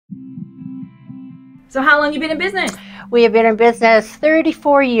So how long have you been in business? We have been in business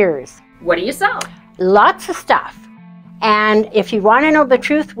 34 years. What do you sell? Lots of stuff. And if you want to know the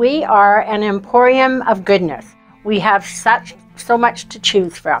truth, we are an emporium of goodness. We have so much to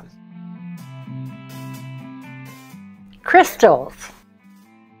choose from. Crystals,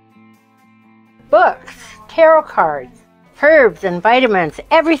 books, tarot cards, herbs and vitamins,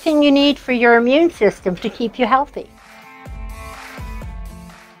 everything you need for your immune system to keep you healthy.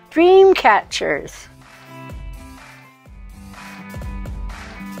 Dream catchers,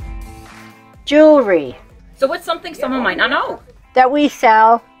 jewelry. So what's something someone might not know? That we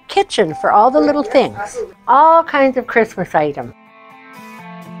sell kitchen for all the little things, all kinds of Christmas items.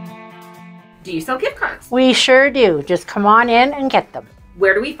 Do you sell gift cards? We sure do. Just come on in and get them.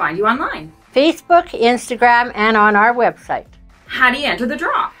 Where do we find you online? Facebook, Instagram, and on our website. How do you enter the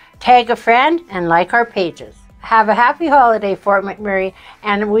draw? Tag a friend and like our pages. Have a happy holiday, Fort McMurray,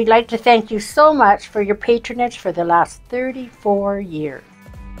 and we'd like to thank you so much for your patronage for the last 34 years.